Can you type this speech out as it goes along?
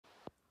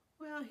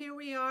Well, here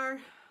we are,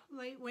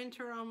 late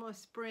winter,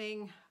 almost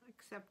spring,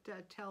 except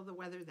tell the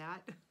weather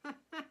that.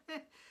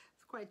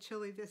 It's quite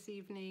chilly this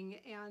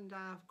evening, and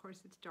of course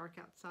it's dark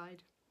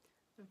outside.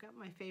 I've got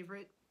my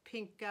favorite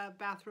pink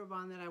bathrobe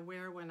on that I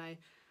wear when I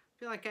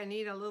feel like I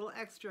need a little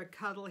extra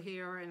cuddle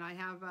here, and I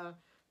have a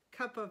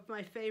cup of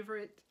my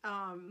favorite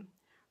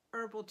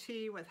herbal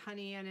tea with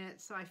honey in it,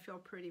 so I feel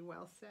pretty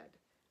well set.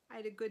 I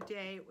had a good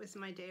day. It was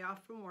my day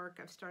off from work.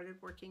 I've started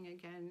working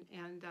again,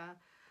 and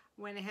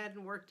went ahead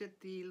and worked at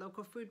the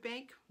local food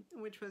bank,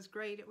 which was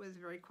great. It was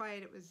very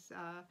quiet. It was,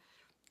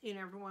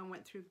 everyone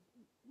went through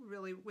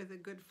really with a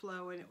good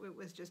flow, and it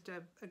was just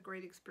a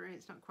great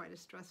experience, not quite as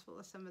stressful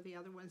as some of the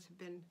other ones have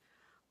been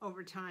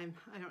over time.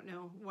 I don't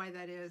know why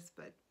that is,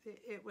 but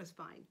it was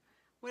fine.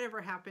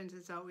 Whatever happens,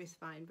 it's always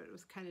fine, but it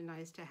was kind of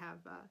nice to have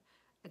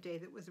a day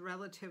that was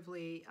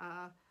relatively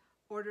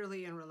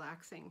orderly and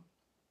relaxing.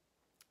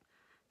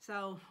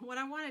 So what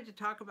I wanted to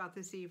talk about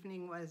this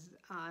evening was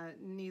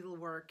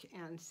needlework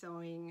and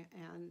sewing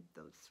and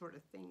those sort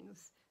of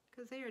things,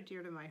 because they are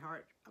dear to my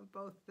heart,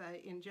 both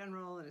in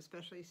general and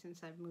especially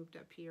since I've moved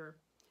up here.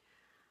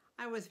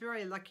 I was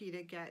very lucky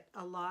to get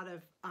a lot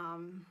of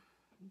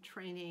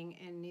training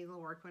in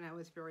needlework when I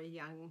was very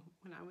young.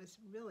 When I was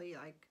really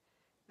like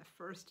the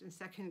first and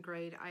second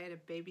grade, I had a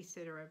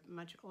babysitter, a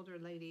much older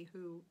lady,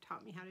 who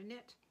taught me how to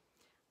knit.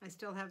 I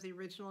still have the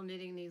original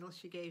knitting needle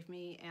she gave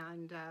me,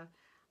 and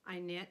I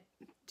knit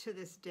to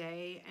this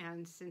day,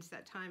 and since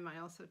that time I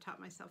also taught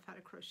myself how to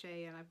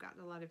crochet, and I've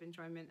gotten a lot of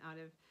enjoyment out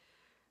of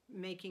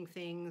making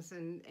things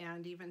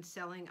and even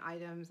selling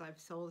items. I've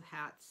sold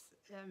hats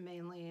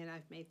mainly, and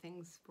I've made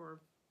things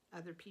for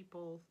other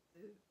people,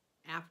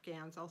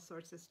 Afghans, all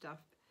sorts of stuff.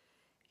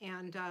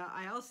 And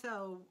I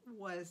also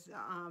was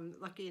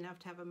lucky enough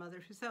to have a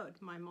mother who sewed.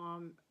 My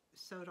mom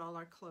sewed all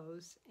our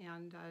clothes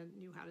and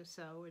knew how to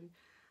sew, and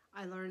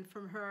I learned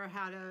from her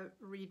how to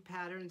read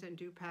patterns and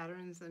do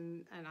patterns,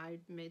 and I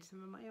made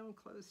some of my own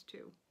clothes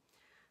too.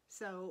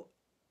 So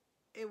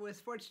it was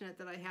fortunate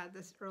that I had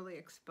this early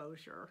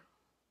exposure.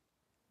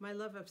 My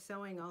love of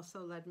sewing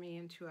also led me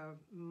into a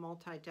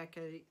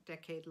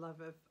multi-decade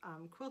love of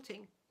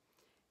quilting.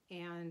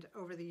 And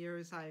over the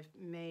years I've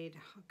made,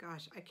 oh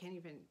gosh, I can't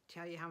even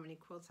tell you how many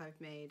quilts I've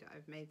made.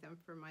 I've made them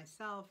for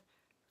myself,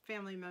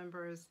 family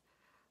members,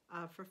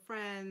 for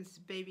friends,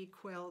 baby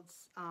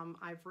quilts.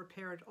 I've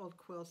repaired old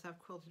quilts. I've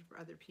quilted for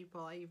other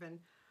people. I even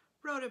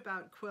wrote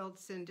about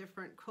quilts in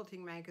different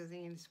quilting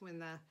magazines when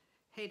the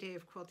heyday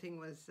of quilting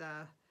was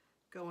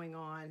going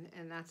on,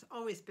 and that's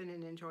always been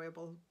an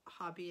enjoyable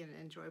hobby and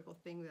an enjoyable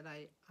thing that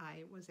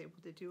I was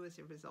able to do as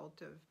a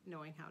result of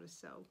knowing how to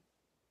sew.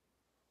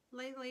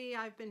 Lately,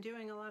 I've been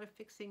doing a lot of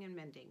fixing and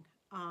mending.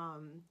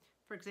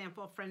 For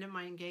example, a friend of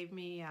mine gave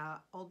me an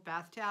old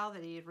bath towel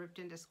that he had ripped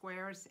into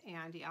squares,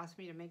 and he asked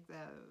me to make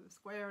the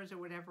squares or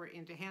whatever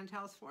into hand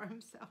towels for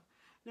him, so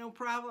no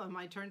problem.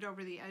 I turned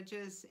over the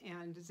edges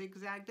and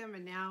zigzagged them,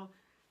 and now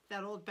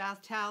that old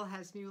bath towel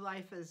has new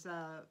life as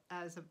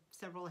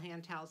several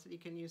hand towels that he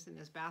can use in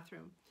his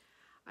bathroom.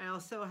 I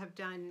also have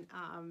done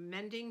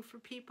mending for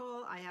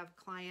people. I have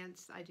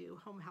clients, I do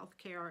home health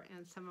care,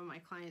 and some of my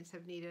clients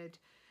have needed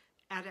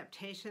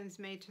adaptations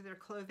made to their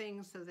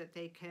clothing so that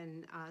they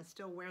can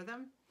still wear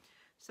them.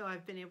 So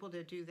I've been able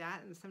to do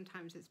that, and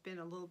sometimes it's been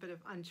a little bit of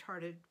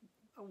uncharted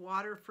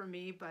water for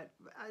me, but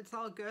it's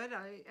all good.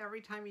 Every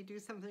time you do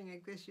something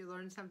like this, you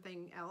learn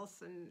something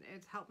else, and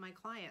it's helped my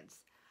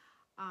clients.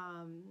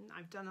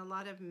 I've done a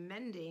lot of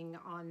mending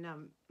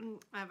on,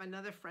 I have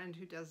another friend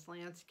who does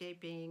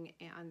landscaping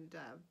and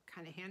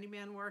kind of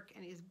handyman work,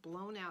 and he's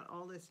blown out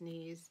all his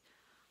knees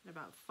in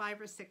about 5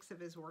 or 6 of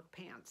his work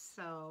pants.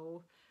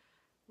 So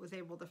was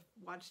able to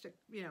watch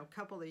a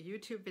couple of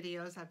YouTube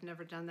videos. I've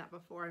never done that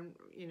before, and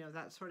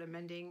that sort of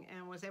mending,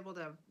 and was able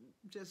to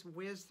just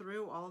whiz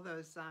through all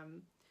those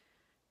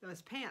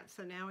pants.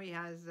 So now he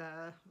has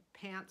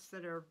pants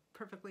that are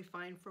perfectly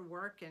fine for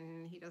work,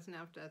 and he doesn't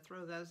have to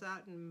throw those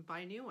out and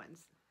buy new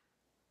ones.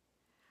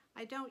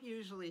 I don't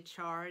usually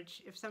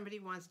charge. If somebody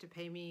wants to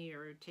pay me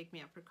or take me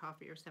out for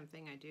coffee or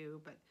something, I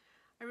do, but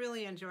I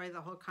really enjoy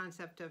the whole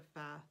concept of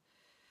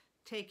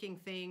taking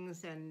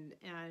things and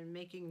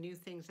making new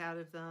things out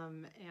of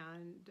them,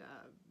 and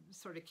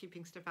sort of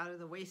keeping stuff out of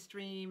the waste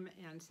stream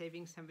and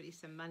saving somebody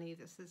some money.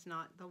 This is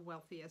not the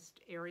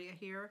wealthiest area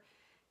here,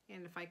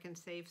 and if I can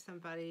save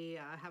somebody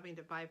having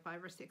to buy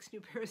 5 or 6 new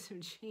pairs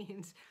of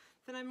jeans,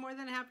 then I'm more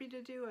than happy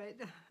to do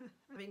it.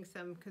 Having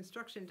some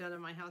construction done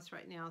in my house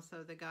right now,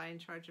 so the guy in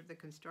charge of the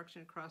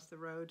construction across the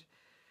road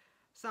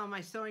saw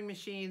my sewing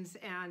machines,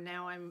 and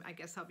now I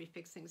guess I'll be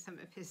fixing some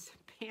of his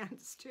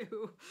pants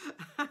too.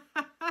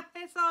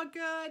 It's all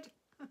good.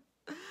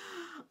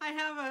 I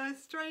have a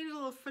strange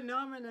little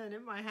phenomenon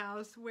in my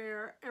house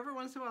where every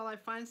once in a while I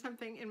find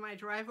something in my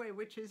driveway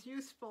which is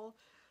useful.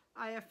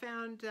 I have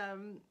found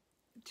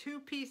 2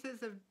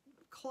 pieces of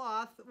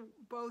cloth,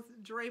 both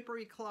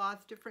drapery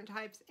cloth, different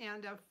types,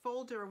 and a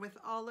folder with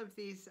all of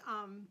these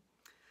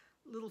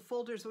little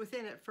folders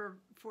within it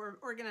for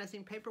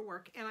organizing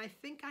paperwork. And I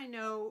think I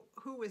know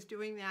who was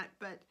doing that,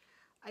 but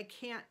I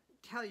can't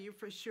tell you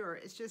for sure.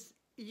 It's just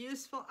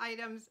useful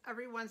items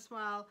every once in a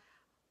while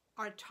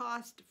are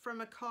tossed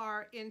from a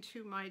car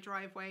into my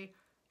driveway.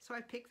 So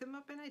I pick them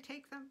up and I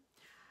take them.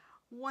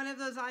 One of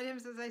those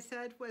items, as I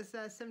said, was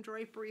some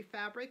drapery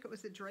fabric. It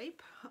was a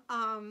drape.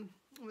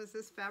 It was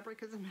this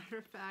fabric, as a matter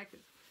of fact.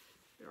 It's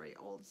very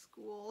old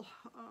school,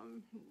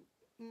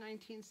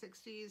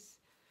 1960s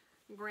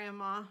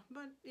grandma.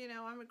 But, you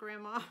know, I'm a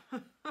grandma,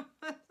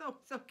 so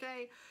it's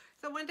okay.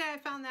 So one day I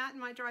found that in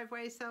my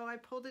driveway, so I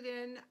pulled it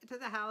in to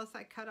the house.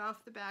 I cut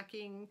off the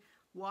backing,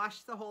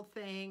 washed the whole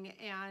thing,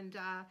 and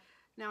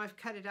now I've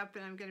cut it up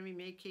and I'm going to be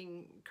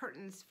making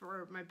curtains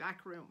for my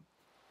back room.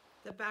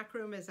 The back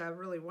room is a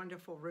really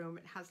wonderful room.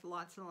 It has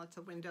lots and lots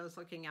of windows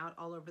looking out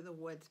all over the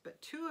woods, but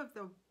two of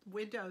the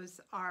windows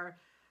are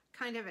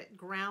kind of at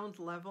ground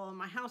level.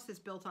 My house is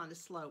built on a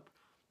slope,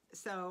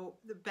 so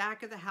the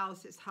back of the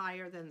house is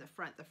higher than the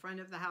front. The front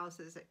of the house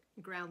is at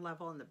ground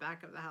level and the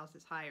back of the house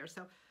is higher.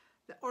 So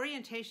the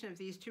orientation of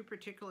these two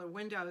particular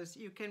windows,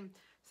 you can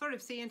sort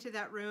of see into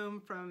that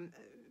room from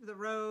the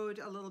road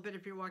a little bit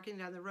if you're walking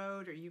down the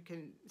road, or you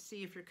can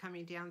see if you're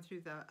coming down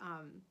through the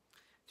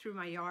through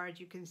my yard,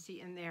 you can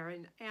see in there,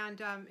 and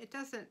it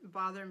doesn't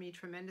bother me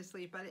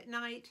tremendously. But at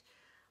night,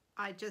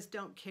 I just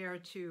don't care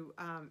to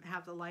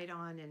have the light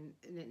on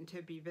and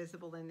to be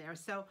visible in there.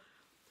 So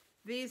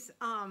these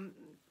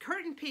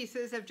curtain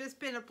pieces have just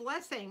been a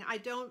blessing. I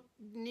don't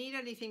need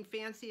anything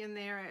fancy in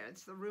there.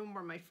 It's the room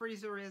where my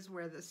freezer is,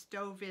 where the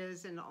stove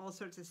is, and all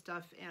sorts of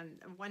stuff. And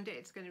one day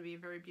it's going to be a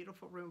very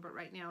beautiful room, but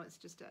right now it's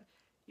just a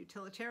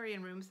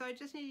utilitarian room. So I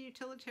just need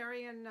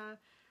utilitarian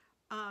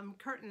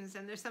curtains,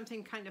 and there's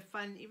something kind of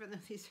fun, even though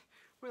these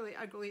really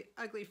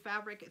ugly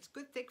fabric. It's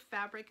good thick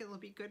fabric. It'll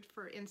be good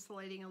for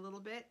insulating a little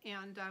bit,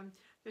 and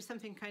there's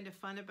something kind of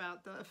fun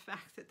about the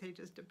fact that they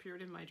just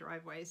appeared in my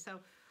driveway. So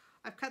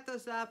I've cut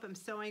those up. I'm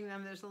sewing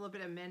them. There's a little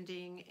bit of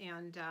mending,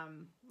 and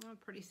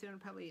pretty soon,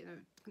 probably in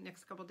the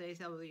next couple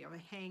days, I'll be able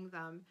to hang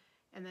them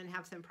and then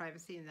have some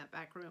privacy in that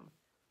back room.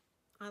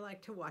 I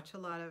like to watch a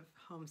lot of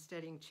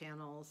homesteading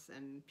channels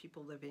and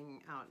people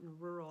living out in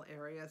rural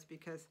areas,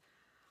 because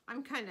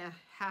I'm kind of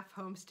half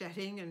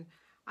homesteading, and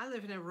I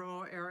live in a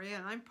rural area,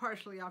 and I'm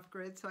partially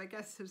off-grid, so I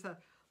guess there's a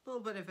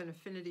little bit of an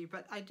affinity.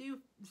 But I do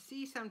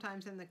see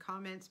sometimes in the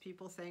comments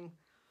people saying,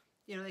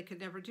 you know, they could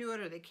never do it,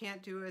 or they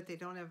can't do it, they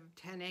don't have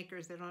 10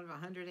 acres, they don't have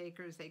 100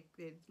 acres, they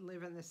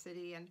live in the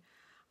city. And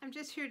I'm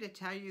just here to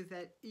tell you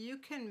that you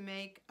can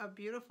make a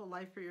beautiful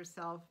life for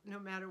yourself no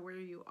matter where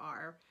you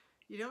are.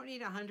 You don't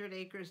need 100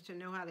 acres to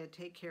know how to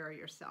take care of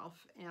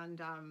yourself. And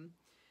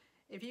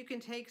if you can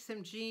take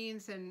some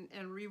jeans and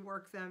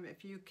rework them,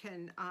 if you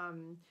can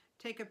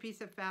take a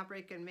piece of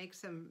fabric and make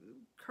some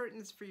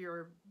curtains for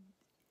your,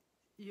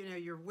 you know,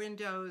 your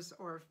windows,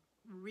 or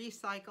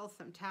recycle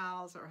some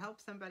towels, or help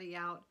somebody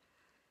out,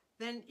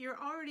 then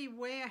you're already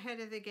way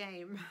ahead of the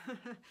game.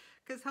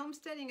 Because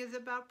homesteading is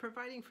about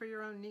providing for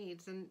your own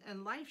needs,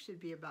 and life should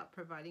be about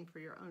providing for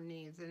your own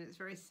needs. And it's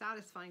very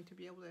satisfying to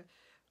be able to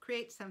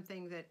create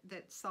something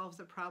that solves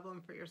a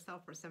problem for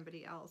yourself or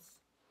somebody else.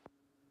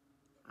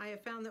 I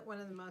have found that one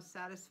of the most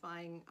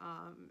satisfying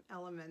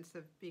elements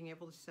of being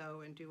able to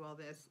sew and do all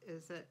this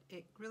is that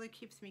it really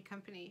keeps me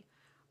company.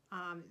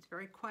 It's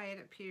very quiet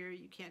up here.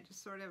 You can't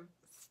just sort of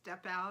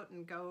step out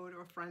and go to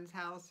a friend's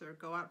house or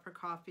go out for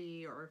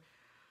coffee, or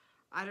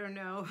I don't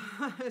know.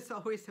 It's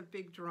always a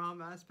big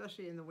drama,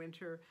 especially in the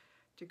winter,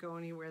 to go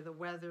anywhere. The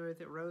weather,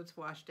 the road's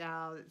washed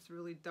out, it's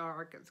really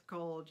dark, it's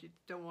cold, you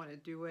don't want to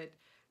do it.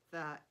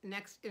 The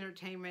next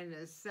entertainment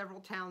is several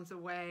towns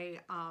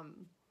away.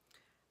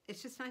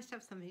 It's just nice to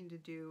have something to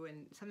do,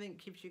 and something that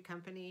keeps you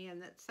company,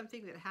 and that's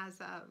something that has,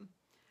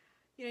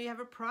 you know, you have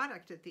a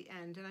product at the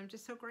end. And I'm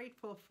just so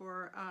grateful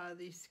for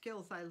these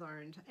skills I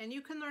learned. And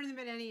you can learn them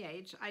at any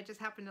age. I just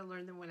happened to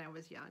learn them when I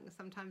was young.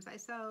 Sometimes I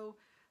sew,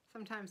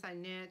 sometimes I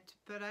knit,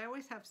 but I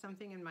always have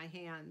something in my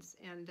hands,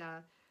 and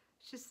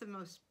it's just the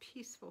most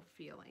peaceful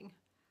feeling.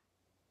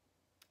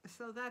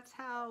 So that's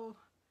how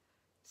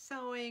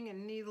sewing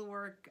and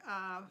needlework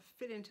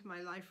fit into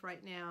my life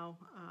right now.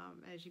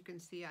 As you can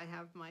see, I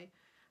have my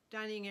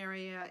dining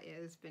area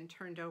has been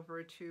turned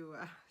over to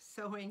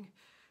sewing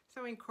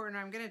corner.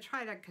 I'm going to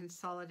try to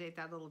consolidate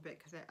that a little bit,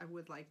 because I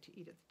would like to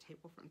eat at the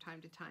table from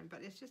time to time.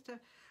 But it's just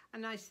a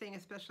nice thing,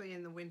 especially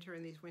in the winter,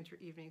 in these winter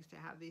evenings, to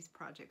have these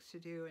projects to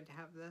do and to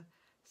have the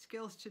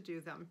skills to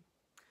do them.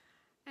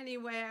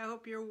 Anyway, I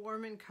hope you're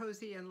warm and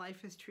cozy and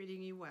life is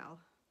treating you well.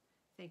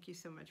 Thank you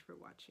so much for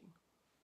watching.